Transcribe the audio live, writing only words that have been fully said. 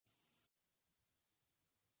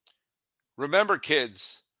Remember,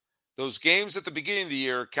 kids, those games at the beginning of the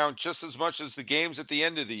year count just as much as the games at the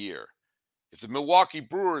end of the year. If the Milwaukee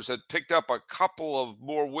Brewers had picked up a couple of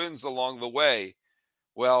more wins along the way,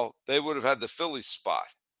 well, they would have had the Phillies spot.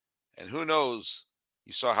 And who knows,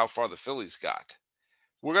 you saw how far the Phillies got.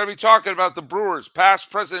 We're going to be talking about the Brewers, past,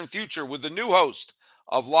 present, and future, with the new host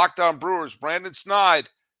of Locked On Brewers, Brandon Snide.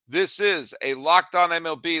 This is a Locked On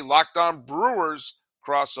MLB, Locked On Brewers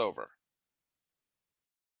crossover.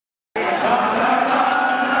 You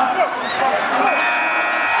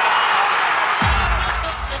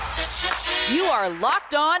are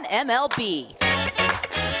Locked On MLB,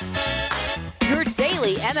 your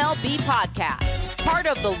daily MLB podcast, part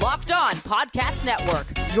of the Locked On Podcast Network,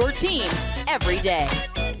 your team every day.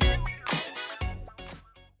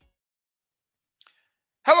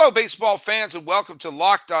 Hello, baseball fans, and welcome to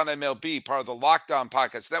Locked On MLB, part of the Locked On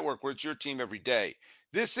Podcast Network, where it's your team every day.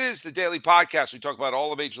 This is the daily podcast. We talk about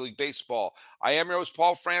all of Major League Baseball. I am your host,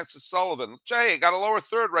 Paul Francis Sullivan. Hey, I got a lower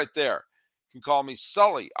third right there. You can call me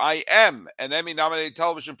Sully. I am an Emmy-nominated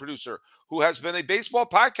television producer who has been a baseball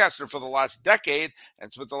podcaster for the last decade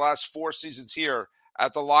and spent the last 4 seasons here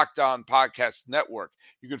at the Locked On Podcast Network.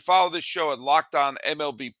 You can follow this show at Locked On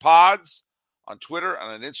MLB Pods on Twitter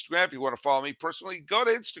and on Instagram. If you want to follow me personally, go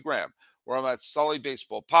to Instagram, where I'm at Sully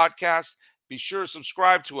Baseball Podcast. Be sure to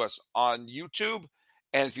subscribe to us on YouTube.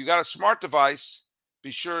 And if you got a smart device,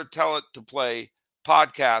 be sure to tell it to play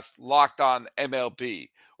podcast Locked On MLB.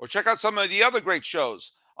 Or check out some of the other great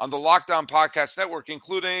shows on the Locked On Podcast Network,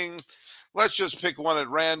 including, let's just pick one at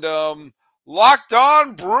random, Locked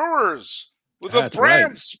On Brewers, with a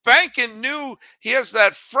brand spanking new, he has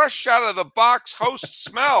that fresh out of the box host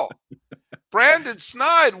smell. Brandon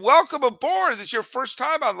Snide, welcome aboard. This is your first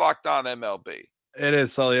time on Locked On MLB. It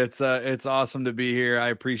is, Sully. It's awesome to be here. I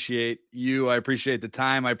appreciate you. I appreciate the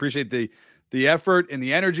time. I appreciate the effort and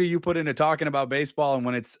the energy you put into talking about baseball. And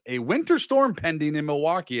when it's a winter storm pending in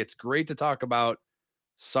Milwaukee, it's great to talk about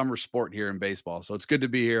summer sport here in baseball. So it's good to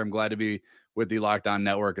be here. I'm glad to be with the Locked On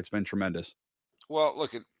Network. It's been tremendous. Well,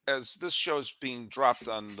 look, as this show is being dropped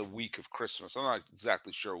on the week of Christmas, I'm not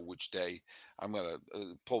exactly sure which day I'm going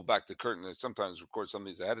to pull back the curtain and sometimes record some of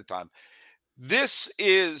these ahead of time. This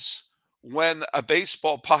is when a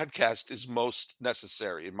baseball podcast is most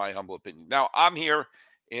necessary, in my humble opinion. Now, I'm here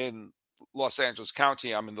in Los Angeles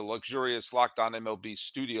County. I'm in the luxurious Locked On MLB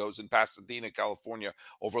studios in Pasadena, California,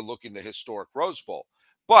 overlooking the historic Rose Bowl.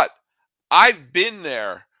 But I've been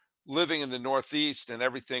there living in the Northeast and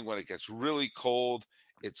everything when it gets really cold.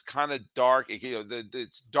 It's kind of dark.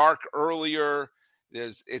 It's dark earlier.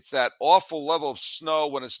 It's that awful level of snow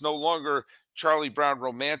when it's no longer Charlie Brown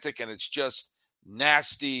romantic and it's just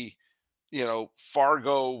nasty,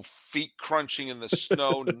 Fargo feet crunching in the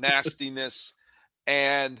snow nastiness.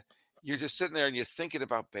 And you're just sitting there and you're thinking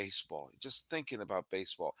about baseball. You're just thinking about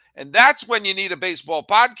baseball. And that's when you need a baseball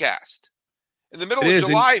podcast. In the middle of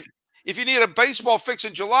July, if you need a baseball fix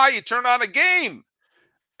in July, you turn on a game.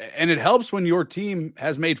 And it helps when your team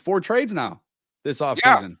has made 4 trades now this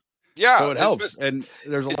offseason. Yeah. So it helps. And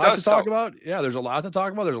there's a lot to talk about. Yeah, there's a lot to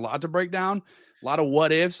talk about. There's a lot to break down. A lot of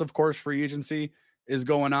what ifs, of course, free agency is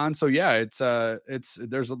going on. So yeah,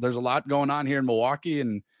 there's a lot going on here in Milwaukee,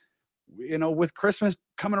 and with Christmas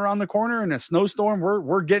coming around the corner and a snowstorm,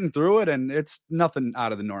 we're getting through it, and it's nothing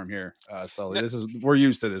out of the norm here. So we're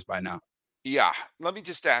used to this by now. Yeah. Let me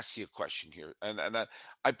just ask you a question here. And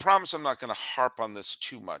I promise I'm not going to harp on this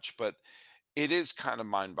too much, but it is kind of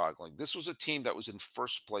mind-boggling. This was a team that was in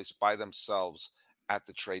first place by themselves at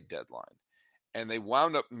the trade deadline, and they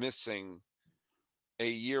wound up missing a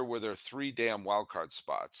year where there are 3 damn wild card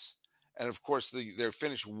spots. And of course, they're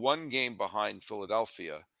finished 1 game behind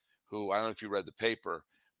Philadelphia, who, I don't know if you read the paper,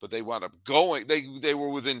 but they wound up going. They were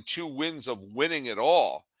within 2 wins of winning it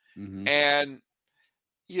all. Mm-hmm. And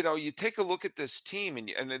you take a look at this team,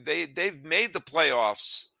 and they've made the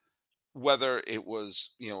playoffs, whether it was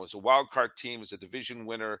as a wild card team, as a division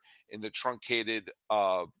winner in the truncated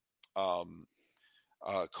COVID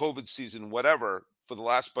season, whatever, for the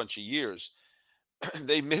last bunch of years.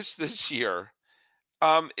 They missed this year.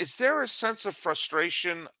 Is there a sense of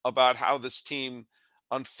frustration about how this team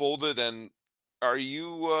unfolded? And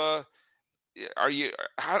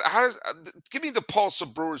give me the pulse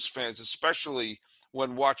of Brewers fans, especially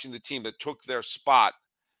when watching the team that took their spot,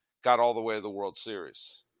 got all the way to the World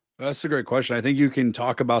Series? That's a great question. I think you can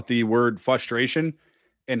talk about the word frustration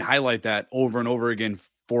and highlight that over and over again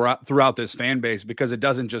throughout this fan base, because it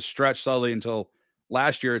doesn't just stretch solely until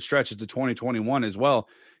last year. It stretches to 2021 as well.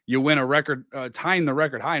 You win a record, tying the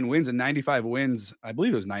record high in wins, and 95 wins. I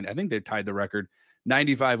believe it was 90. I think they tied the record,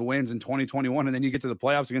 95 wins in 2021. And then you get to the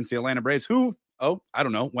playoffs against the Atlanta Braves, who I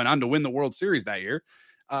don't know, went on to win the World Series that year.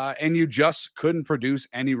 And you just couldn't produce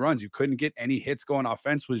any runs. You couldn't get any hits going.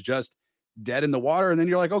 Offense was just dead in the water. And then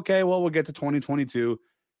you're like, okay, well, we'll get to 2022.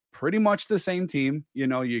 Pretty much the same team. You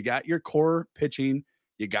know, you got your core pitching,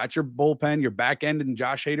 you got your bullpen, your back end, and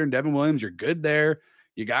Josh Hader and Devin Williams. You're good there.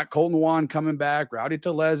 You got Colton Wong coming back. Rowdy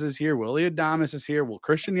Tellez is here. Willy Adames is here. Will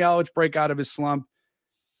Christian Yelich break out of his slump?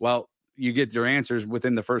 Well, you get your answers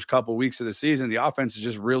within the first couple of weeks of the season. The offense is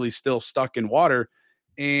just really still stuck in water.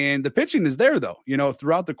 And the pitching is there, though. You know,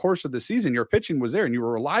 throughout the course of the season, your pitching was there and you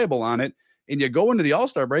were reliable on it. And you go into the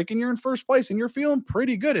All-Star break and you're in first place and you're feeling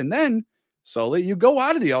pretty good. And then, Sully, you go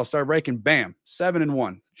out of the All-Star break and bam,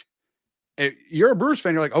 7-1. If you're a Brewers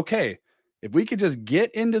fan, you're like, okay, if we could just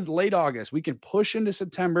get into late August, we can push into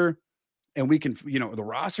September and we can, you know, the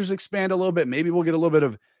rosters expand a little bit. Maybe we'll get a little bit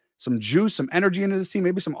of some juice, some energy into this team,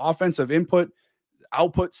 maybe some offensive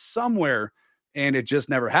output somewhere. And it just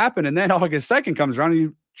never happened. And then August 2nd comes around and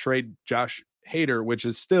you trade Josh Hader, which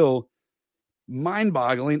is still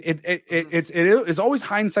mind-boggling. It's always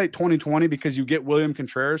hindsight 2020 because you get William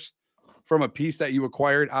Contreras from a piece that you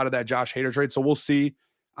acquired out of that Josh Hader trade. So we'll see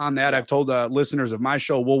on that. I've told listeners of my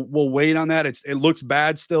show, we'll wait on that. It looks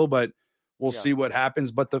bad still, but we'll see what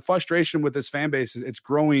happens. But the frustration with this fan base is it's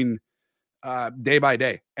growing day by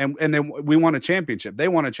day. And then we won a championship. They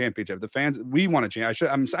won a championship. The fans, we won a championship.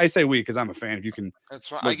 I say we because I'm a fan. If you can, that's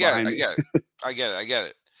fine. I get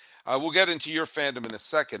it. We'll get into your fandom in a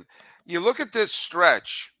second. You look at this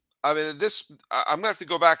stretch. I mean, I'm gonna have to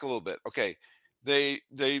go back a little bit. Okay, they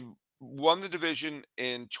won the division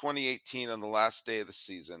in 2018 on the last day of the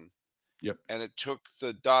season. Yep. And it took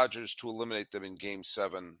the Dodgers to eliminate them in Game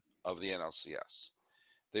 7 of the NLCS.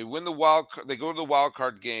 They win the wild. They go to the wild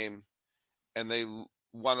card game, and they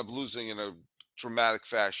wound up losing in a dramatic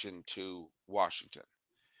fashion to Washington.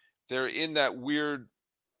 They're in that weird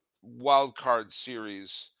wild card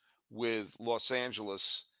series with Los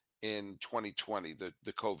Angeles in 2020, the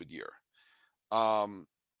COVID year.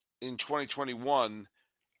 In 2021,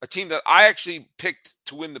 a team that I actually picked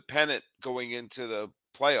to win the pennant going into the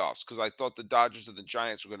playoffs because I thought the Dodgers and the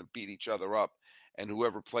Giants were going to beat each other up, and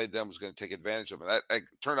whoever played them was going to take advantage of them. That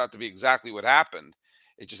turned out to be exactly what happened.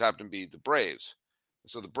 It just happened to be the Braves.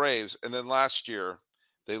 So the Braves, and then last year,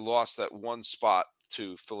 they lost that one spot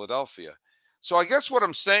to Philadelphia. So I guess what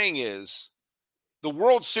I'm saying is the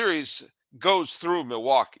World Series goes through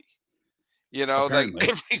Milwaukee. You know, like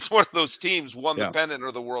every one of those teams won the pennant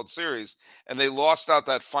or the World Series, and they lost out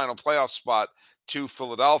that final playoff spot to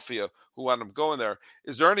Philadelphia, who wound up going there.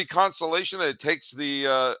 Is there any consolation that it takes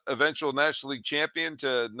the eventual National League champion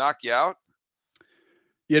to knock you out?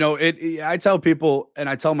 You know, I tell people, and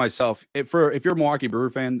I tell myself, if you're a Milwaukee Brewer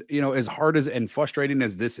fan, you know, as hard as and frustrating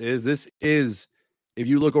as this is, if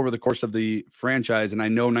you look over the course of the franchise, and I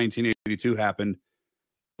know 1982 happened,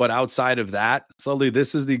 but outside of that, Sully,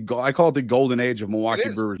 this is I call it the golden age of Milwaukee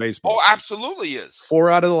Brewers baseball. Oh, absolutely is. 4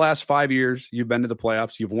 out of the last 5 years, you've been to the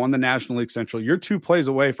playoffs. You've won the National League Central. You're 2 plays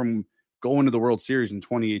away from going to the World Series in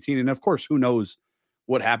 2018. And of course, who knows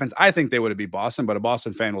what happens? I think they would have beat Boston, but a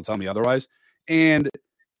Boston fan will tell me otherwise. And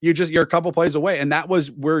you're a couple plays away. And that was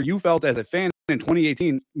where you felt as a fan in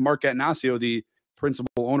 2018, Mark Attanasio, the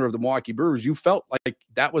principal owner of the Milwaukee Brewers, you felt like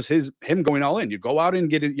that was him going all in. You go out and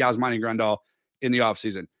get Yasmani Grandal in the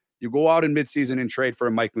offseason. You go out in midseason and trade for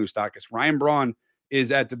a Mike Moustakas. Ryan Braun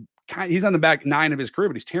is he's on the back 9 of his career,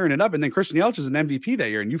 but he's tearing it up. And then Christian Yelich is an MVP that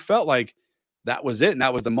year. And you felt like that was it. And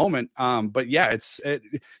that was the moment. But yeah, you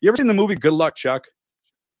ever seen the movie Good Luck, Chuck?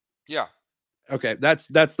 Yeah. Okay. That's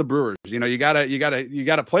the Brewers. You know, you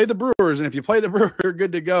gotta play the Brewers. And if you play the Brewers, you're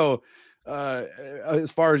good to go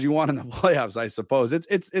as far as you want in the playoffs, I suppose.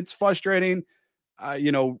 It's frustrating.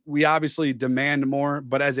 You know, we obviously demand more,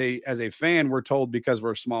 but as a fan, we're told because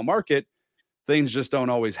we're a small market, things just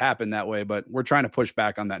don't always happen that way. But we're trying to push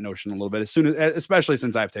back on that notion a little bit especially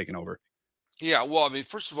since I've taken over. Yeah, well, I mean,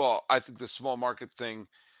 first of all, I think the small market thing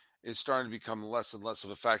is starting to become less and less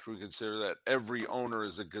of a factor. We consider that every owner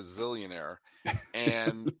is a gazillionaire,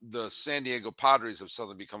 and the San Diego Padres have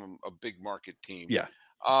suddenly become a big market team. Yeah.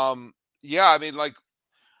 I mean, like.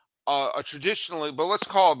 But let's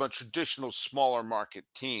call them a traditional smaller market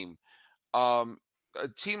team. A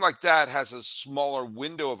team like that has a smaller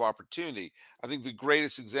window of opportunity. I think the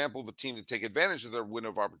greatest example of a team to take advantage of their window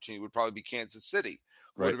of opportunity would probably be Kansas City,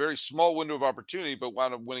 who had a very small window of opportunity, but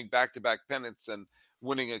wound up winning back-to-back pennants and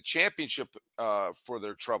winning a championship for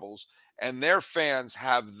their troubles. And their fans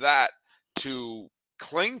have that to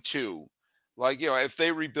cling to. Like, you know, if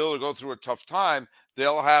they rebuild or go through a tough time,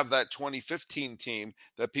 they'll have that 2015 team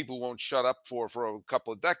that people won't shut up for a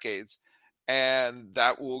couple of decades. and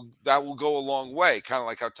that will go a long way. Kind of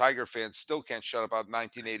like how Tiger fans still can't shut up about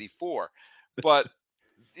 1984. But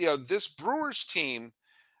this Brewers team,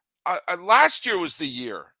 last year was the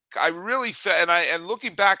year. I really and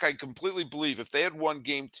looking back, I completely believe if they had won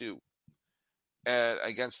Game 2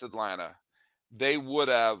 against Atlanta, they would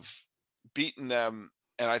have beaten them,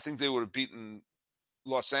 and I think they would have beaten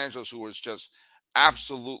Los Angeles, who was just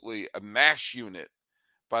absolutely a mash unit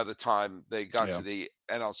by the time they got to the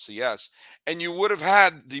NLCS. And you would have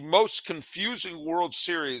had the most confusing World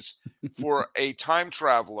Series for a time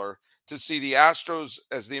traveler to see the Astros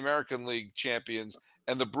as the American League champions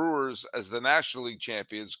and the Brewers as the National League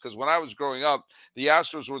champions. Because when I was growing up, the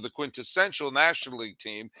Astros were the quintessential National League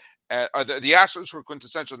team. The Astros were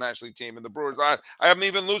quintessential National League team, and the Brewers, I'm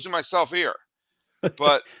even losing myself here.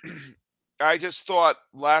 But I just thought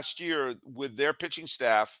last year with their pitching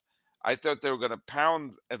staff, I thought they were going to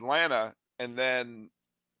pound Atlanta, and then,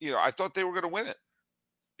 I thought they were going to win it.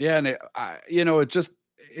 Yeah, and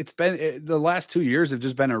it's been the last 2 years have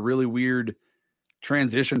just been a really weird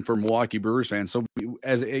transition for Milwaukee Brewers fans. So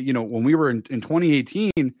as when we were in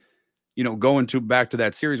 2018, going back to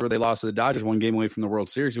that series where they lost to the Dodgers 1 game away from the World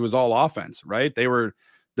Series, it was all offense, right? Their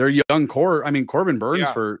young core. I mean, Corbin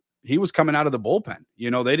Burns he was coming out of the bullpen. They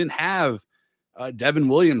didn't have Devin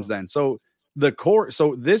Williams then. So the core.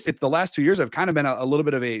 So the last 2 years have kind of been a little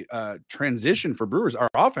bit of a transition for Brewers. Our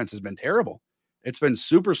offense has been terrible. It's been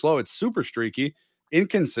super slow. It's super streaky,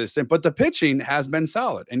 inconsistent, but the pitching has been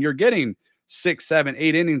solid. And you're getting 6, 7,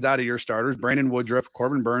 8 innings out of your starters: Brandon Woodruff,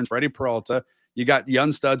 Corbin Burns, Freddie Peralta. You got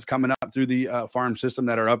young studs coming up through the farm system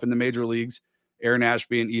that are up in the major leagues. Aaron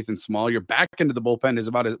Ashby and Ethan Small. Your back into the bullpen is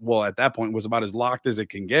at that point was about as locked as it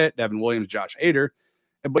can get. Devin Williams, Josh Hader.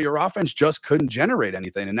 But your offense just couldn't generate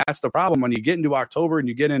anything. And that's the problem. When you get into October and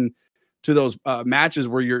you get into those matches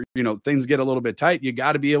where things get a little bit tight, you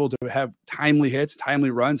got to be able to have timely hits, timely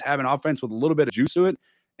runs, have an offense with a little bit of juice to it.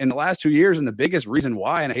 In the last 2 years, and the biggest reason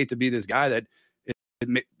why, and I hate to be this guy that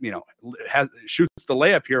shoots the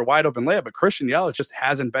layup here, wide open layup, but Christian Yelich just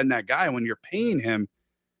hasn't been that guy. When you're paying him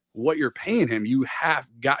what you're paying him, you have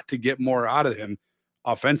got to get more out of him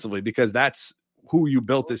offensively, because that's who you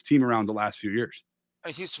built this team around the last few years.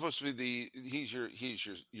 He's supposed to be he's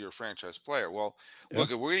your franchise player. Well, look,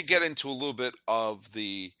 we're going to get into a little bit of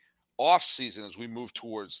the off season as we move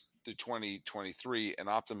towards the 2023 and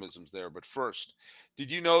optimism's there. But first,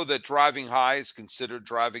 did you know that driving high is considered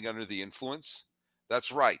driving under the influence?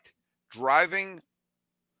 That's right. Driving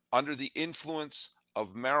under the influence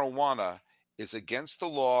of marijuana is against the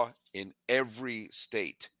law in every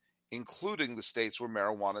state, including the states where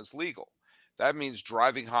marijuana is legal. That means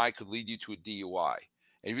driving high could lead you to a DUI.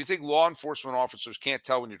 And if you think law enforcement officers can't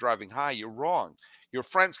tell when you're driving high, you're wrong. Your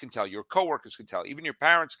friends can tell, your coworkers can tell, even your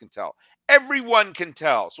parents can tell. Everyone can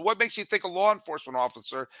tell. So what makes you think a law enforcement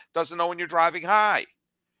officer doesn't know when you're driving high?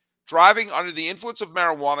 Driving under the influence of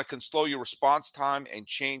marijuana can slow your response time and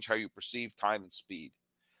change how you perceive time and speed.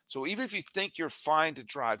 So even if you think you're fine to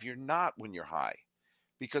drive, you're not when you're high.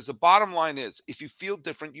 Because the bottom line is, if you feel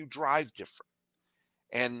different, you drive different.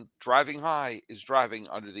 And driving high is driving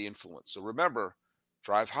under the influence. So remember,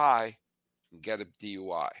 drive high and get a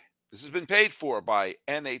DUI. This has been paid for by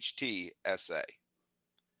NHTSA.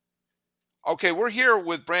 Okay, we're here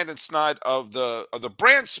with Brandon Sneide of the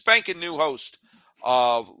brand spanking new host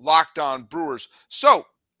of Locked On Brewers. So,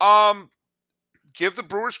 give the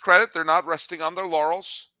Brewers credit. They're not resting on their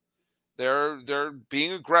laurels. They're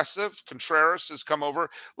being aggressive. Contreras has come over.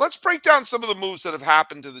 Let's break down some of the moves that have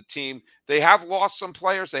happened to the team. They have lost some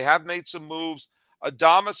players. They have made some moves.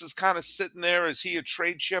 Adames is kind of sitting there. Is he a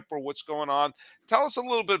trade chip or what's going on? Tell us a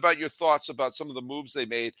little bit about your thoughts about some of the moves they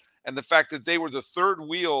made and the fact that they were the third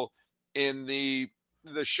wheel in the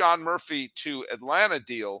Sean Murphy to Atlanta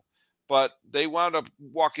deal, but they wound up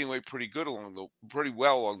walking away pretty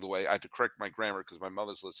well along the way. I had to correct my grammar because my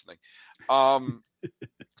mother's listening.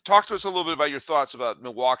 Talk to us a little bit about your thoughts about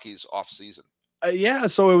Milwaukee's offseason. Yeah,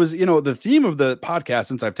 so it was, the theme of the podcast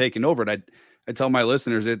since I've taken over it, I tell my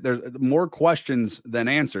listeners that there's more questions than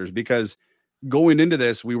answers, because going into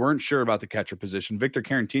this, we weren't sure about the catcher position. Victor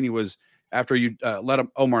Caratini was, after you let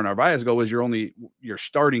Omar Narvaez go, was your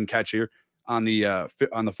starting catcher on the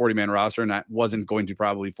 40-man roster, and that wasn't going to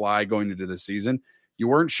probably fly going into the season. You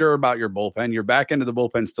weren't sure about your bullpen. Your back end of the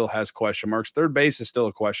bullpen still has question marks. Third base is still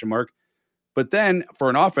a question mark. But then for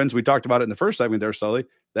an offense, we talked about it in the first segment there, Sully,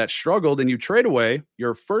 that struggled, and you trade away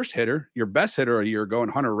your first hitter, your best hitter a year ago,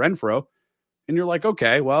 and Hunter Renfroe. And you're like,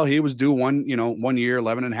 okay, well, he was due 1 year,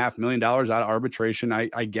 $11.5 million out of arbitration.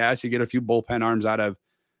 I guess you get a few bullpen arms out of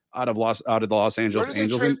the Los Angeles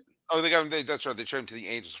Angels. Oh, they got him. That's right. They traded him to the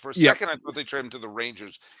Angels. For a second, I thought they traded him to the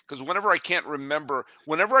Rangers because whenever I can't remember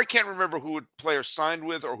who a player signed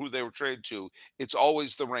with or who they were traded to, it's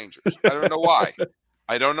always the Rangers. I don't know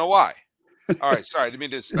why. All right, sorry, I didn't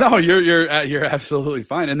mean to stop. No, you're absolutely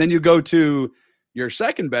fine. And then you go to your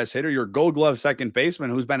second best hitter, your Gold Glove second baseman,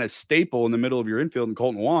 who's been a staple in the middle of your infield, in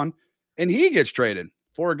Colton Wong, and he gets traded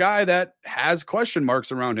for a guy that has question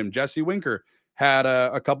marks around him. Jesse Winker had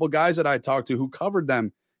a couple guys that I talked to who covered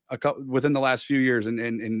them within the last few years,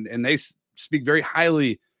 and they speak very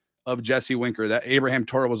highly of Jesse Winker. That Abraham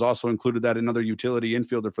Toro was also included, that another utility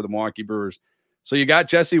infielder for the Milwaukee Brewers. So you got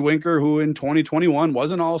Jesse Winker, who in 2021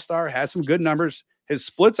 was an all-star, had some good numbers. His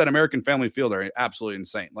splits at American Family Field are absolutely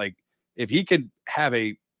insane. Like, if he could have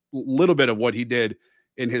a little bit of what he did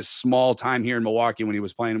in his small time here in Milwaukee when he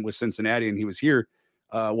was playing with Cincinnati and he was here,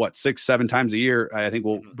 6-7 times a year, I think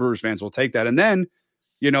Brewers fans will take that. And then,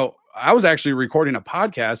 I was actually recording a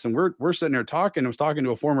podcast and we're sitting there talking. I was talking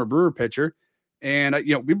to a former Brewer pitcher, and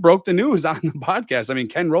we broke the news on the podcast. I mean,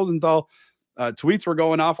 Ken Rosenthal, tweets were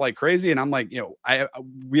going off like crazy. And I'm like,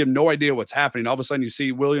 we have no idea what's happening. All of a sudden you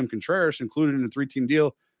see William Contreras included in a 3-team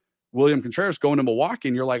deal, William Contreras going to Milwaukee.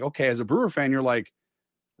 And you're like, okay, as a Brewer fan, you're like,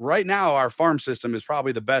 right now our farm system is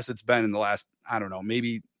probably the best it's been in the last, I don't know,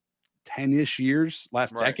 maybe 10-ish years,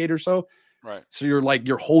 last decade or so. Right. So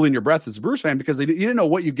you're holding your breath as a Brewers fan because you didn't know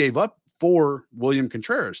what you gave up for William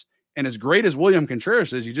Contreras. And as great as William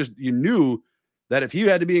Contreras is, you knew that if he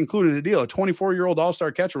had to be included in a deal, a 24-year-old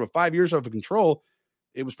all-star catcher with 5 years of control,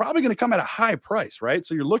 it was probably going to come at a high price, right?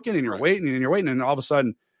 So you're looking and you're waiting and you're waiting, and all of a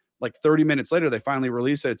sudden, like 30 minutes later, they finally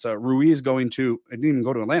release it. It's Ruiz going to, it didn't even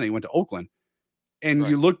go to Atlanta, he went to Oakland. And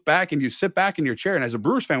you look back and you sit back in your chair, and as a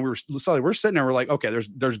Brewers fan, we're sitting there, we're like, okay,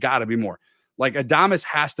 there's got to be more. Like, Adames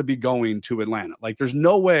has to be going to Atlanta. Like, there's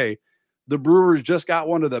no way the Brewers just got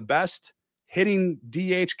one of the best hitting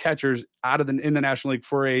DH catchers in the National League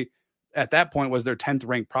for at that point was their 10th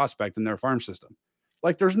ranked prospect in their farm system.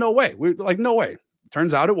 Like, there's no way. No way.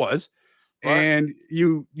 Turns out it was. Right. And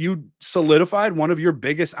you solidified one of your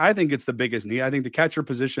biggest, I think it's the biggest need. I think the catcher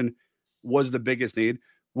position was the biggest need.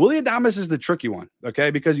 Willy Adames is the tricky one,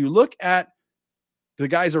 okay? Because you look at the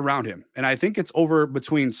guys around him, and I think it's over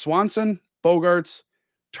between Swanson, Bogaerts,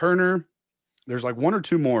 Turner. There's like one or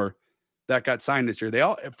two more that got signed this year. They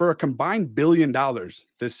all for a combined $1 billion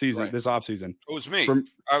this season, this offseason. It was me.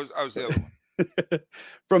 I was the other one.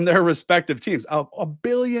 From their respective teams. $1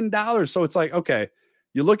 billion. So it's like, okay,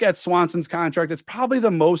 you look at Swanson's contract. It's probably the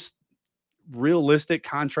most realistic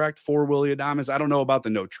contract for Willy Adames. I don't know about the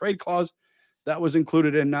no trade clause that was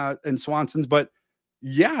included in Swanson's, but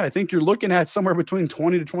yeah, I think you're looking at somewhere between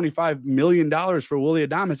 $20 to $25 million for Willy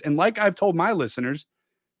Adames. And like I've told my listeners,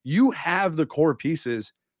 you have the core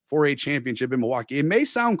pieces for a championship in Milwaukee. It may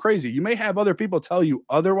sound crazy. You may have other people tell you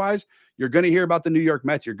otherwise. You're going to hear about the New York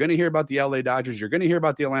Mets. You're going to hear about the LA Dodgers. You're going to hear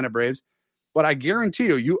about the Atlanta Braves. But I guarantee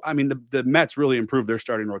the Mets really improved their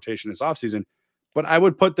starting rotation this offseason. But I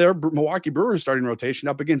would put their Milwaukee Brewers starting rotation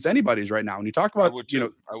up against anybody's right now. When you talk about,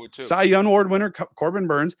 I would too. Cy Young Award winner Corbin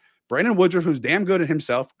Burns, Brandon Woodruff, who's damn good at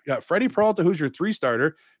himself, Freddie Peralta, who's your 3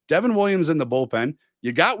 starter, Devin Williams in the bullpen.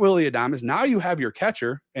 You got Willy Adames. Now you have your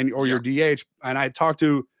catcher or your DH. And I talked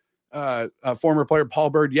to a former player, Paul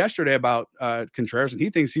Bird, yesterday about Contreras, and he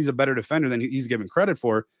thinks he's a better defender than he's given credit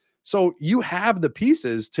for. So you have the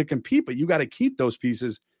pieces to compete, but you got to keep those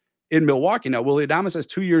pieces in Milwaukee. Now, Willy Adames has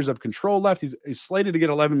 2 years of control left. He's slated to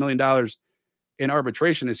get $11 million in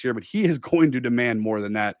arbitration this year, but he is going to demand more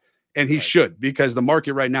than that. And he should, because the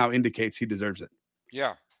market right now indicates he deserves it.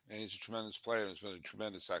 Yeah. And he's a tremendous player. It's been a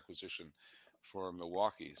tremendous acquisition for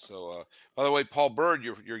Milwaukee. So, by the way, Paul Bird,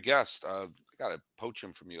 your guest, I got to poach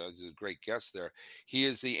him from you. He's a great guest there. He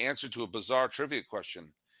is the answer to a bizarre trivia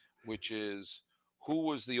question, which is, who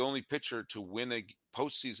was the only pitcher to win a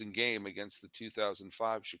postseason game against the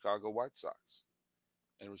 2005 Chicago White Sox?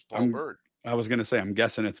 And it was Paul Bird. I was going to say, I'm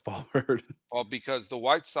guessing it's Paul Bird. Well, because the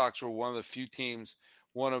White Sox were one of 2 teams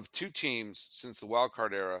since the wild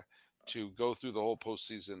card era to go through the whole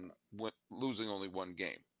postseason losing only one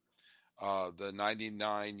game. The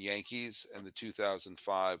 99 Yankees and the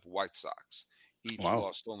 2005 White Sox each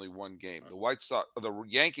lost only one game. The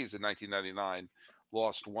Yankees in 1999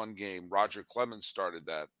 lost one game. Roger Clemens started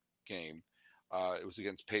that game. It was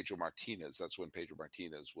against Pedro Martinez. That's when Pedro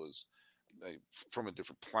Martinez was from a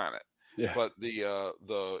different planet. Yeah. But the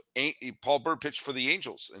Paul Bird pitched for the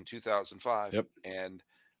Angels in 2005. Yep. And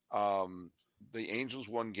the Angels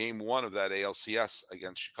won game 1 of that ALCS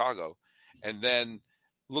against Chicago, and then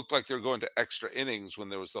looked like they were going to extra innings when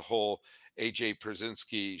there was the whole AJ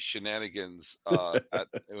Pierzynski shenanigans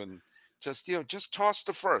when just toss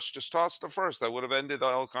the first. Just toss the first. That would have ended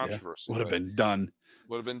all controversy. Would have been done.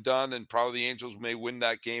 Would have been done, and probably the Angels may win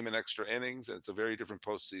that game in extra innings. And it's a very different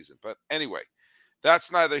postseason. But anyway,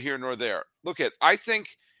 that's neither here nor there. I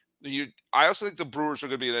also think the Brewers are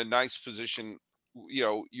going to be in a nice position.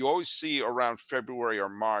 You always see around February or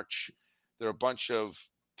March, there are a bunch of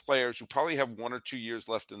players who probably have 1 or 2 years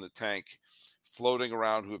left in the tank floating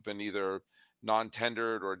around who have been either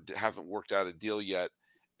non-tendered or haven't worked out a deal yet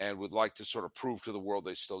and would like to sort of prove to the world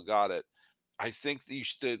they still got it. I think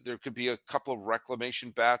there could be a couple of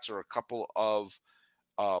reclamation bats or a couple of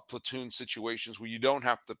platoon situations where you don't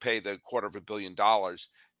have to pay the $250 million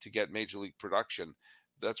to get major league production.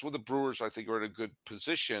 That's where the Brewers, I think, are in a good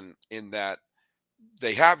position in that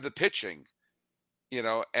they have the pitching,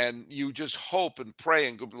 and you just hope and pray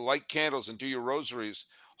and go light candles and do your rosaries,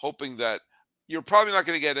 hoping that you're probably not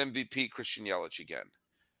going to get MVP Christian Yelich again.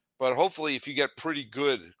 But hopefully if you get pretty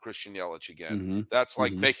good Christian Yelich again, that's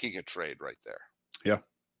like making a trade right there. Yeah.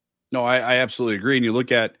 No, I absolutely agree. And you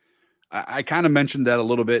look at, I kind of mentioned that a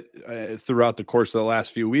little bit throughout the course of the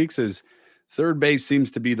last few weeks, is third base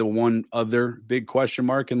seems to be the one other big question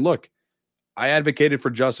mark. And look, I advocated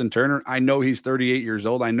for Justin Turner. I know he's 38 years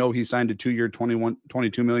old. I know he signed a 2-year,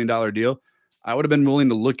 $22 million deal. I would have been willing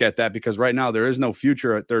to look at that because right now there is no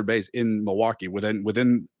future at third base in Milwaukee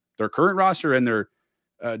within their current roster and their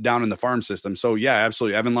down in the farm system. So yeah,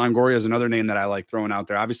 absolutely. Evan Longoria is another name that I like throwing out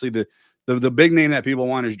there. Obviously the big name that people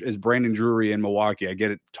want is Brandon Drury in Milwaukee. I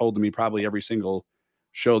get it told to me probably every single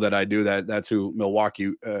show that I do that's who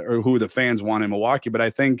Milwaukee or who the fans want in Milwaukee. But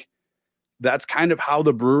I think that's kind of how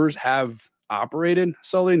the Brewers have operated,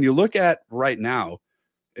 Sully. And you look at right now,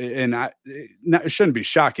 and it shouldn't be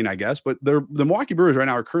shocking, I guess, but the Milwaukee Brewers right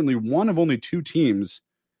now are currently one of only 2 teams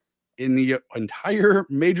in the entire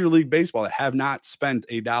Major League Baseball that have not spent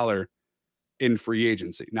 $1 in free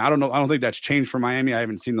agency. Now, I don't think that's changed for Miami. I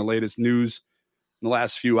haven't seen the latest news in the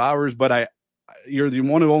last few hours, but you're the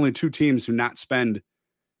one of only 2 teams who not spend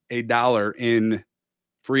 $1 in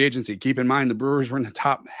free agency. Keep in mind, the Brewers were in the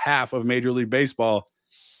top half of Major League Baseball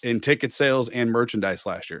in ticket sales and merchandise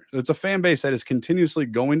last year. So it's a fan base that is continuously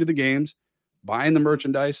going to the games, buying the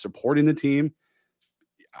merchandise, supporting the team.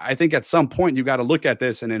 I think at some point you got to look at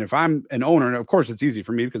this. And then if I'm an owner, and of course it's easy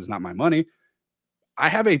for me because it's not my money, I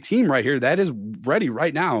have a team right here that is ready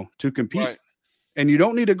right now to compete. Right. And you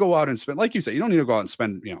don't need to go out and spend, like you said, you don't need to go out and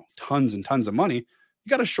spend, tons and tons of money. You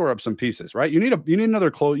got to shore up some pieces, right? You need another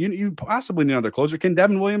close. You possibly need another closer. Can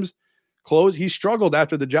Devin Williams close? He struggled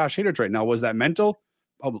after the Josh Hader trade. Now, was that mental?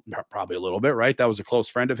 Oh, probably a little bit, right? That was a close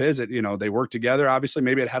friend of his. They worked together. Obviously,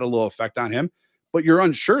 maybe it had a little effect on him, but you're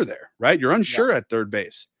unsure there, right? You're unsure at third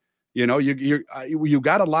base. You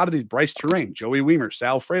got a lot of these Bryce Terrain, Joey Wiemer,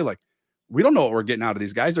 Sal Frelick. We don't know what we're getting out of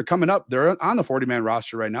these guys. They're coming up. They're on the 40-man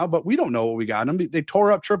roster right now, but we don't know what we got them. They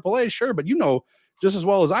tore up AAA, sure, but just as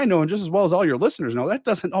well as I know and just as well as all your listeners know, that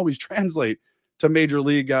doesn't always translate to Major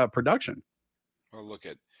League production. Well, look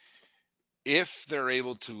at if they're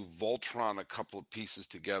able to Voltron a couple of pieces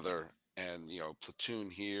together and, platoon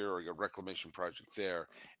here or a reclamation project there,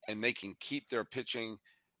 and they can keep their pitching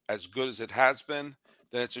as good as it has been,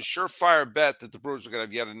 then it's a surefire bet that the Brewers are going to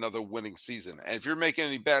have yet another winning season. And if you're making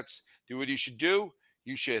any bets, what you should do,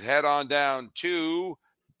 you should head on down to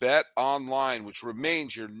Bet Online, which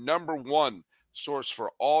remains your number one source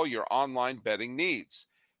for all your online betting needs.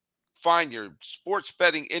 Find your sports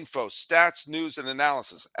betting info, stats, news, and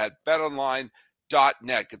analysis at betonline.net.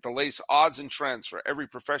 Get the latest odds and trends for every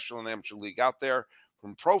professional and amateur league out there,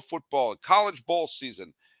 from pro football and college bowl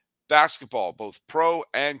season, basketball, both pro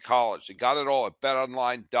and college. They got it all at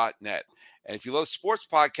betonline.net. And if you love sports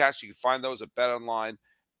podcasts, you can find those at BetOnline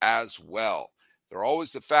as well. They're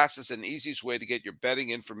always the fastest and easiest way to get your betting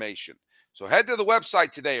information. So head to the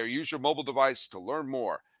website today or use your mobile device to learn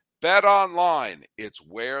more. Bet Online, it's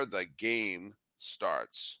where the game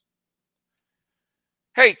starts.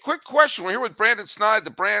 Hey, quick question. We're here with Brandon Snide,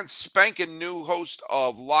 the brand spanking new host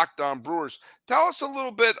of Locked On Brewers. Tell us a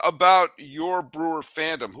little bit about your Brewer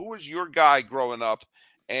fandom. Who was your guy growing up?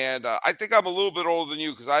 And I think I'm a little bit older than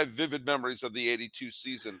you because I have vivid memories of the 82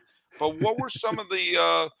 season. But what were some of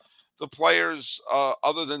the players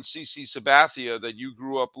other than CC Sabathia that you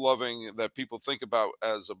grew up loving that people think about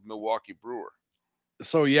as a Milwaukee Brewer?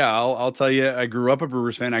 So yeah, I'll tell you, I grew up a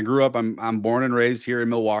Brewers fan. I'm born and raised here in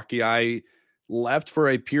Milwaukee. I left for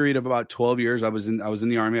a period of about 12 years. I was in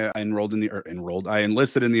the Army. I I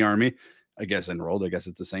enlisted in the Army. I guess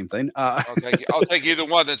it's the same thing. I'll take either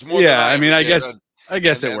one. That's more. Yeah, I mean, I guess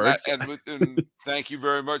it works. And thank you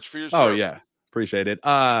very much for your service. Oh yeah, appreciate it.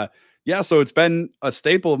 Yeah, so it's been a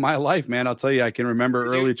staple of my life, man. I'll tell you, I can remember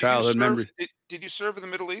early childhood memories. Did you serve in the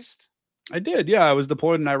Middle East? I did. Yeah, I was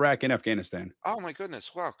deployed in Iraq and Afghanistan. Oh my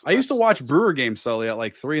goodness! Wow. I used to watch Brewer games, Sully, at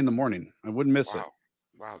like 3 a.m. I wouldn't miss it.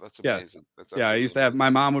 Wow, that's Yeah. amazing. That's I used to have my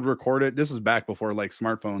mom would record it. This is back before like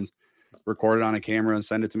smartphones, record it on a camera and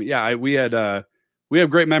send it to me. Yeah, we have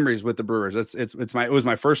great memories with the Brewers. It was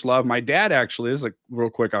my first love. My dad actually, this is like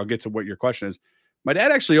real quick. I'll get to what your question is. My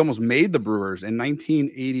dad actually almost made the Brewers in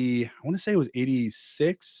 1980. I want to say it was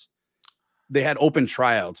 86. They had open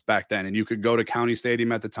tryouts back then, and you could go to County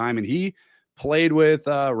Stadium at the time. And he played with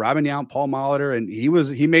Robin Yount, Paul Molitor, and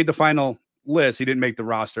he made the final list. He didn't make the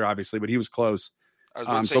roster, obviously, but he was close.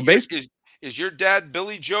 So basically, is your dad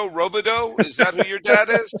Billy Joe Robideau? Is that who your dad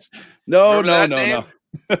is? No.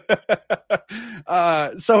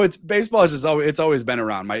 So it's baseball is just it's always been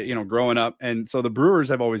around growing up. And so the Brewers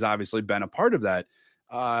have always obviously been a part of that.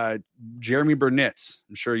 Jeremy Burnitz,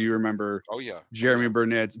 I'm sure you remember. Oh yeah. Jeremy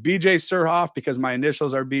Burnitz, BJ Surhoff, because my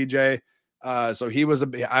initials are BJ. So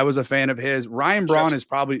I was a fan of his. Ryan Braun is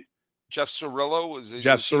probably Jeff Cirillo.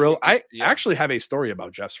 Jeff Cirillo. I actually have a story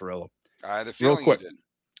about Jeff Cirillo. I had a feeling real quick. You did.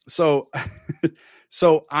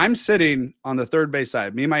 So I'm sitting on the third base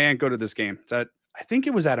side. Me and my aunt go to this game. I think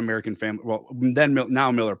it was at American Family. Well, then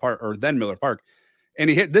Miller Park. And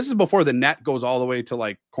he hit. This is before the net goes all the way to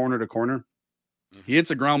like corner to corner. Mm-hmm. He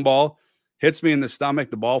hits a ground ball, hits me in the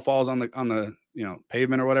stomach. The ball falls on the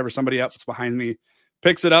pavement or whatever. Somebody else behind me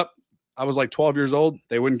picks it up. I was like 12 years old.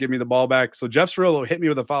 They wouldn't give me the ball back. So Jeff Cirillo hit me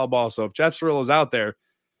with a foul ball. So if Jeff Cirillo's out there,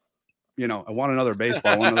 I want another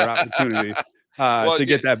baseball, one other opportunity to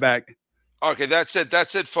get that back. Okay, that's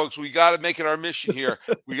it, folks. We got to make it our mission here.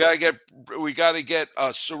 We got to get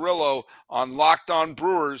Cirillo on Locked On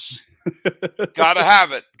Brewers. Got to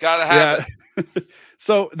have it. it.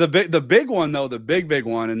 So the big one though, the big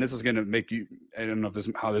one, and this is going to make you. I don't know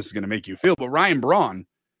how this is going to make you feel, but Ryan Braun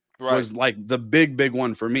was like the big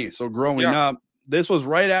one for me. So growing up,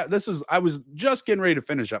 I was just getting ready to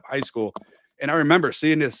finish up high school, and I remember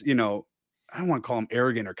seeing this. I don't want to call him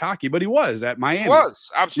arrogant or cocky, but he was at Miami. He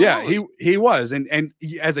was, absolutely. Yeah, he was. And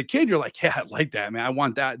as a kid, you're like, yeah, I like that, man. I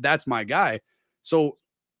want that. That's my guy. So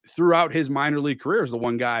throughout his minor league career is the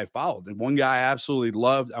one guy I followed and one guy I absolutely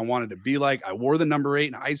loved. I wanted to be like. I wore the number 8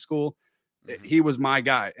 in high school. Mm-hmm. He was my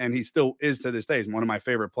guy, and he still is to this day. He's one of my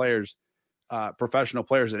favorite players, professional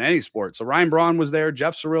players in any sport. So Ryan Braun was there,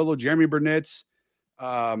 Jeff Cirillo, Jeremy Burnitz,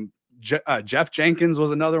 Jeff Jenkins was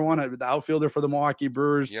another one, the outfielder for the Milwaukee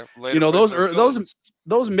Brewers. Yep,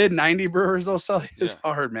 those mid 90 Brewers, those is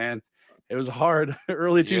hard, man. It was hard.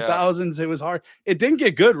 Early 2000s, it was hard. It didn't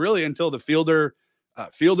get good really until the fielder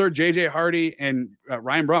JJ Hardy and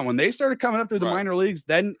Ryan Braun, when they started coming up through the minor leagues,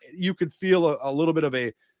 then you could feel a little bit of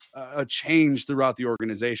a change throughout the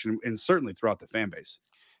organization and certainly throughout the fan base.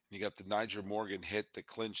 You got the Nyjer Morgan hit to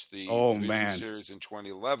clinch the Division Series in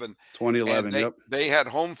 2011. And they had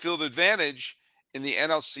home field advantage in the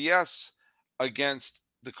NLCS against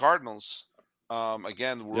the Cardinals.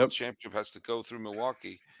 Again, the World Championship has to go through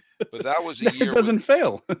Milwaukee. But that was a year. It doesn't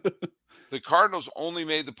fail. The Cardinals only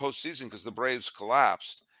made the postseason because the Braves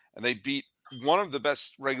collapsed. And they beat one of the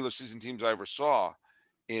best regular season teams I ever saw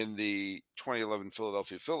in the 2011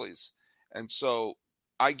 Philadelphia Phillies. And so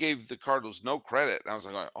I gave the Cardinals no credit. And I was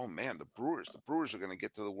like, oh man, the Brewers are going to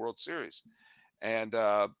get to the World Series. And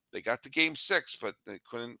they got to Game 6, but they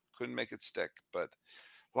couldn't make it stick. But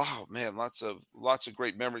wow, man, lots of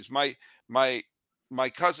great memories. My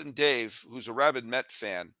cousin Dave, who's a rabid Met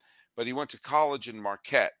fan, but he went to college in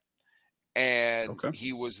Marquette, and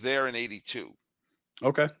he was there in '82.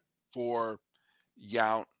 Okay. For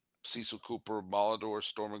Yount, Cecil Cooper, Molitor,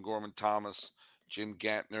 Stormin Gorman Thomas, Jim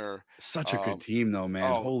Gantner. Such a good team, though, man.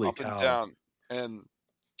 Holy up cow. And down. And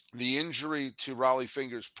the injury to Raleigh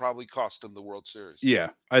Fingers probably cost him the World Series.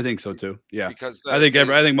 Yeah, I think so too. Yeah, because I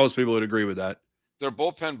think most people would agree with that. Their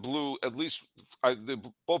bullpen blew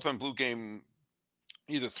the bullpen blew game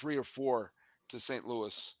either 3 or 4 to St.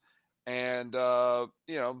 Louis, and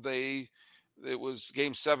it was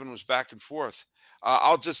Game 7 was back and forth.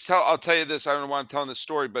 I'll tell you this. I don't know why I'm telling this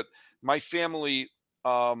story, but my family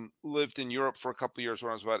lived in Europe for a couple of years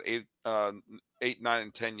when I was about 8, 9,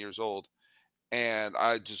 and 10 years old. And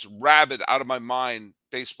I just rabid out of my mind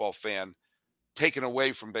baseball fan, taken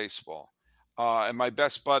away from baseball. And my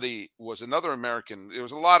best buddy was another American. There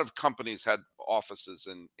was a lot of companies had offices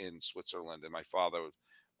in Switzerland, and my father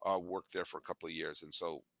worked there for a couple of years. And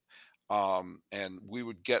so, and we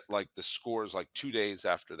would get like the scores like 2 days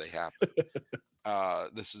after they happened.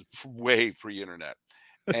 This is way pre-internet.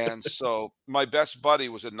 And so my best buddy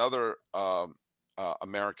was another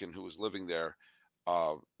American who was living there,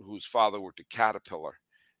 whose father worked at Caterpillar.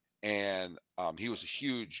 And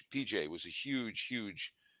PJ was a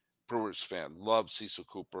huge Brewers fan, loved Cecil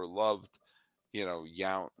Cooper, loved,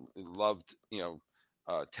 Yount, loved,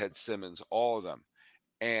 Ted Simmons, all of them.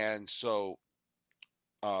 And so,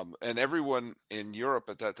 and everyone in Europe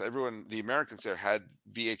at that time, the Americans there had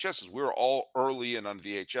VHSs. We were all early in on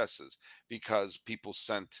VHSs because people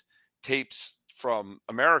sent tapes from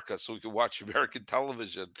America so we could watch American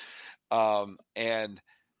television. And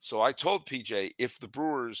so I told PJ, if the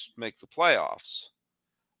Brewers make the playoffs,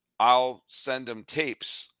 I'll send him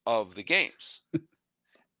tapes of the games.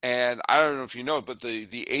 And I don't know if you know, but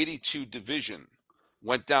the 82 division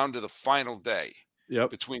went down to the final day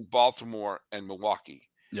between Baltimore and Milwaukee.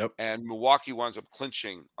 Yep. And Milwaukee winds up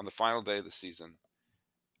clinching on the final day of the season.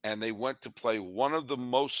 And they went to play one of the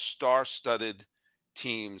most star-studded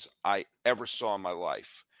teams I ever saw in my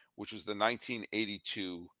life, which was the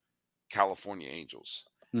 1982 California Angels.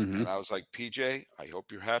 Mm-hmm. And I was like, PJ, I hope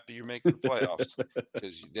you're happy you're making the playoffs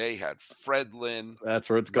because they had Fred Lynn. That's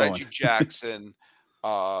where it's going. Reggie Jackson,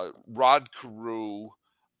 Rod Carew,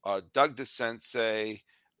 Doug DeCinces.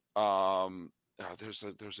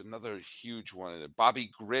 There's another huge one in there. Bobby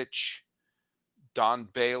Grich, Don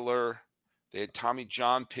Baylor. They had Tommy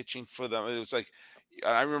John pitching for them. It was like,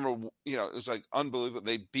 I remember, it was like unbelievable.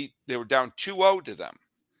 They were down 2-0 to them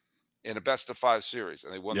in a best of 5 series,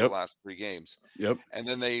 and they won the last 3 games. Yep. And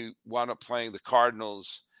then they wound up playing the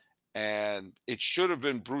Cardinals, and it should have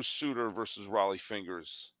been Bruce Sutter versus Raleigh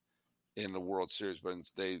Fingers in the World Series, but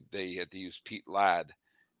they had to use Pete Ladd.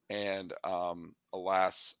 And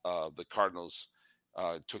alas, the Cardinals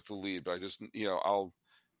took the lead. But I just,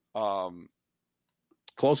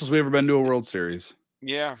 closest we've ever been to a World Series.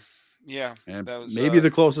 Yeah. And that was, maybe the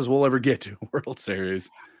closest we'll ever get to a World Series.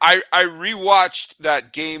 I rewatched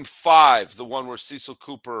that Game 5, the one where Cecil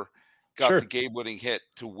Cooper got the game-winning hit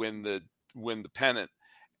to win the pennant,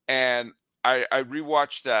 and I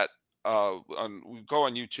rewatched that. We go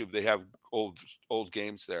on YouTube; they have old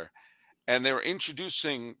games there, and they were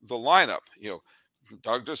introducing the lineup.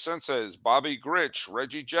 Doug DeCinces, Bobby Grich,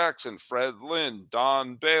 Reggie Jackson, Fred Lynn,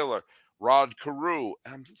 Don Baylor, Rod Carew,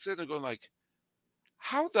 and I'm sitting there going like,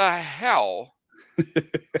 how the hell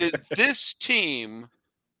did this team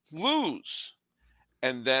lose?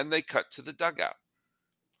 And then they cut to the dugout,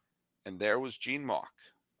 and there was Gene Mauch.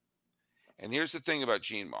 And here's the thing about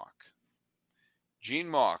Gene Mauch. Gene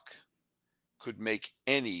Mauch could make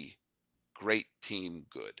any great team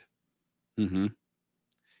good. Mm-hmm.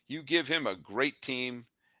 You give him a great team,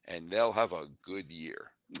 and they'll have a good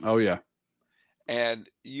year. Oh, yeah. And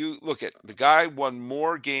you look at the guy won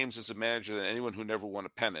more games as a manager than anyone who never won a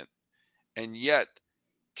pennant, and yet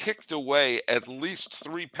kicked away at least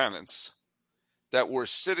 3 pennants that were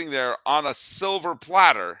sitting there on a silver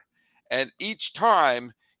platter. And each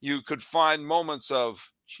time you could find moments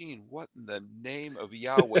of, Gene, what in the name of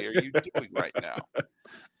Yahweh are you doing right now?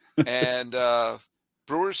 And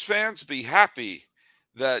Brewers fans, be happy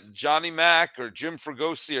that Johnny Mack or Jim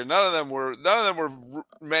Fregosi or none of them were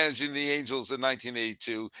managing the Angels in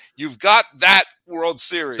 1982. You've got that World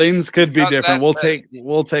Series. Things could be different. We'll take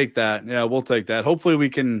that. Yeah, we'll take that. Hopefully we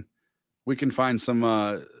can find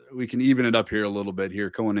some we can even it up here a little bit here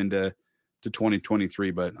going into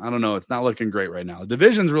 2023, but I don't know. It's not looking great right now. The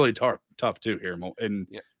division's really tough too here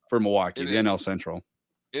for Milwaukee, the NL Central.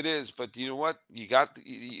 It is, but you know what? You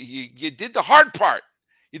did the hard part.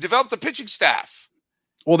 You developed the pitching staff.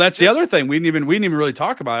 Well, that's the other thing. We didn't even really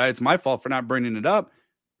talk about it. It's my fault for not bringing it up.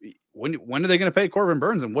 When are they going to pay Corbin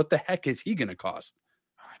Burns, and what the heck is he going to cost?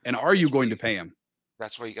 And are you going to pay him?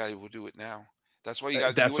 That's why you got to do it now. That's why you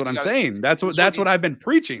got. That's what I'm saying. That's what I've been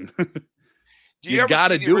preaching. You got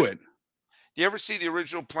to do it. Do you ever see the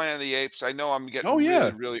original Planet of the Apes? I know I'm getting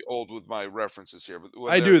really, really old with my references here, but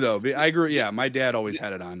I do though. I grew. Yeah, my dad always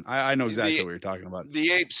had it on. I know exactly what you're talking about.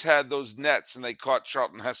 The Apes had those nets, and they caught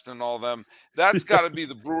Charlton Heston and all them. That's got to be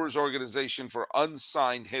the Brewers organization for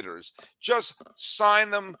unsigned hitters. Just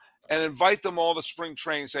sign them and invite them all to spring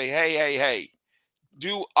training. Say, hey,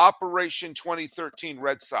 do Operation 2013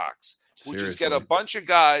 Red Sox, which is get a bunch of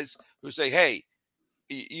guys who say, hey,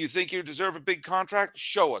 you think you deserve a big contract?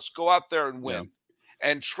 Show us. Go out there and win. Yeah.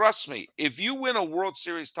 And trust me, if you win a World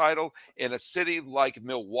Series title in a city like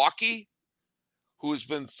Milwaukee, who has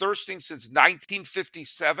been thirsting since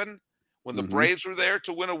 1957 when the Braves were there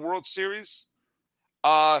to win a World Series,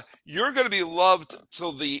 you're going to be loved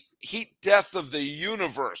till the heat death of the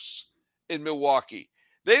universe in Milwaukee.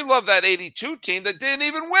 They love that 82 team that didn't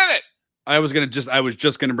even win it. I was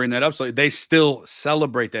just going to bring that up. So they still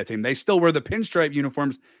celebrate that team. They still wear the pinstripe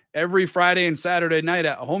uniforms every Friday and Saturday night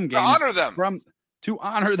at home games. To honor them. To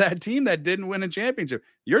honor that team that didn't win a championship.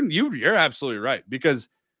 You're absolutely right, because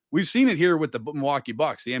we've seen it here with the Milwaukee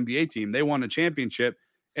Bucks, the NBA team. They won a championship,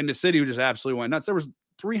 and the city just absolutely went nuts. There was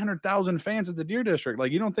 300,000 fans at the Deer District.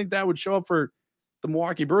 Like, you don't think that would show up for the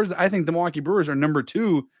Milwaukee Brewers? I think the Milwaukee Brewers are number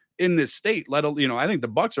 2 in this state. I think the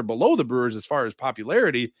Bucks are below the Brewers as far as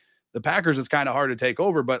popularity. The Packers is kind of hard to take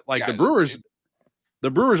over, but the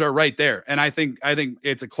Brewers are right there. And I think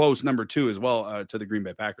it's a close number 2 as well to the Green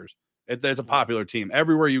Bay Packers. It's a popular team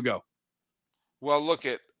everywhere you go. Well,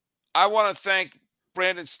 I want to thank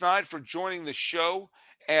Brandon Snide for joining the show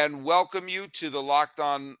and welcome you to the Locked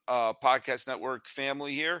On Podcast Network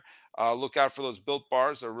family here. Look out for those Built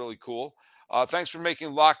Bars. They're really cool. Thanks for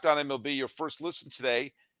making Locked On MLB your first listen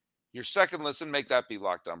today. Your second listen, make that be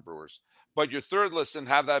Locked On Brewers. But your third listen,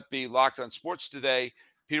 have that be Locked On Sports Today.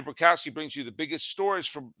 Peter Bukowski brings you the biggest stories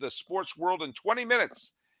from the sports world in 20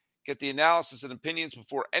 minutes. Get the analysis and opinions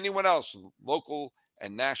before anyone else, local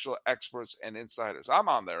and national experts and insiders. I'm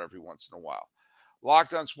on there every once in a while.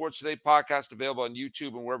 Locked On Sports Today podcast available on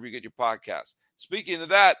YouTube and wherever you get your podcasts. Speaking of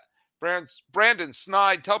that, Brandon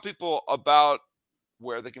Snide, tell people about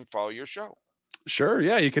where they can follow your show. Sure.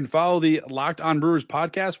 Yeah. You can follow the Locked On Brewers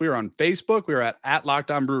podcast. We are on Facebook. We are at Locked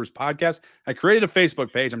On Brewers podcast. I created a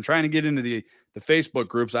Facebook page. I'm trying to get into the Facebook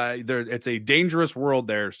groups. It's a dangerous world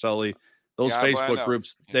there, Sully. Those Facebook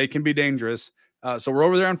groups, they can be dangerous. So we're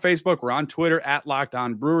over there on Facebook. We're on Twitter at Locked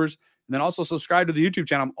On Brewers. And then also subscribe to the YouTube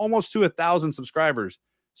channel. I'm almost to 1,000 subscribers.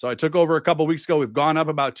 So I took over a couple weeks ago. We've gone up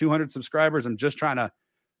about 200 subscribers. I'm just trying to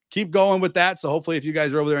keep going with that. So hopefully if you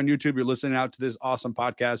guys are over there on YouTube, you're listening out to this awesome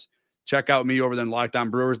podcast, check out me over there in Locked On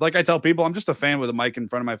Brewers. Like I tell people, I'm just a fan with a mic in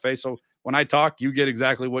front of my face. So when I talk, you get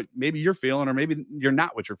exactly what maybe you're feeling, or maybe you're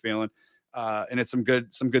not what you're feeling. And it's some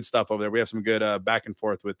good stuff over there. We have some good back and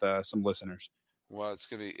forth with some listeners. Well, it's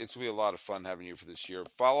gonna be a lot of fun having you for this year.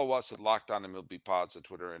 Follow us at Locked On MLB Pods on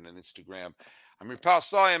Twitter and on Instagram. I'm your pal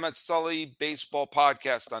Sully. I'm at Sully Baseball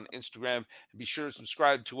Podcast on Instagram. And be sure to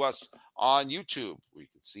subscribe to us on YouTube, where you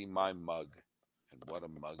can see my mug. And what a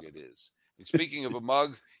mug it is. And speaking of a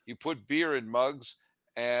mug, you put beer in mugs,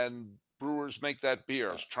 and brewers make that beer.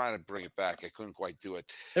 I was trying to bring it back. I couldn't quite do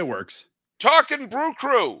it. It works. Talking Brew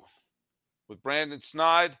Crew with Brandon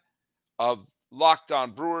Snide of Locked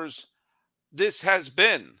On Brewers. This has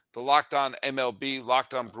been the Locked On MLB,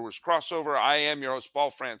 Locked On Brewers crossover. I am your host, Paul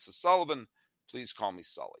Francis Sullivan. Please call me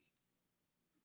Sully.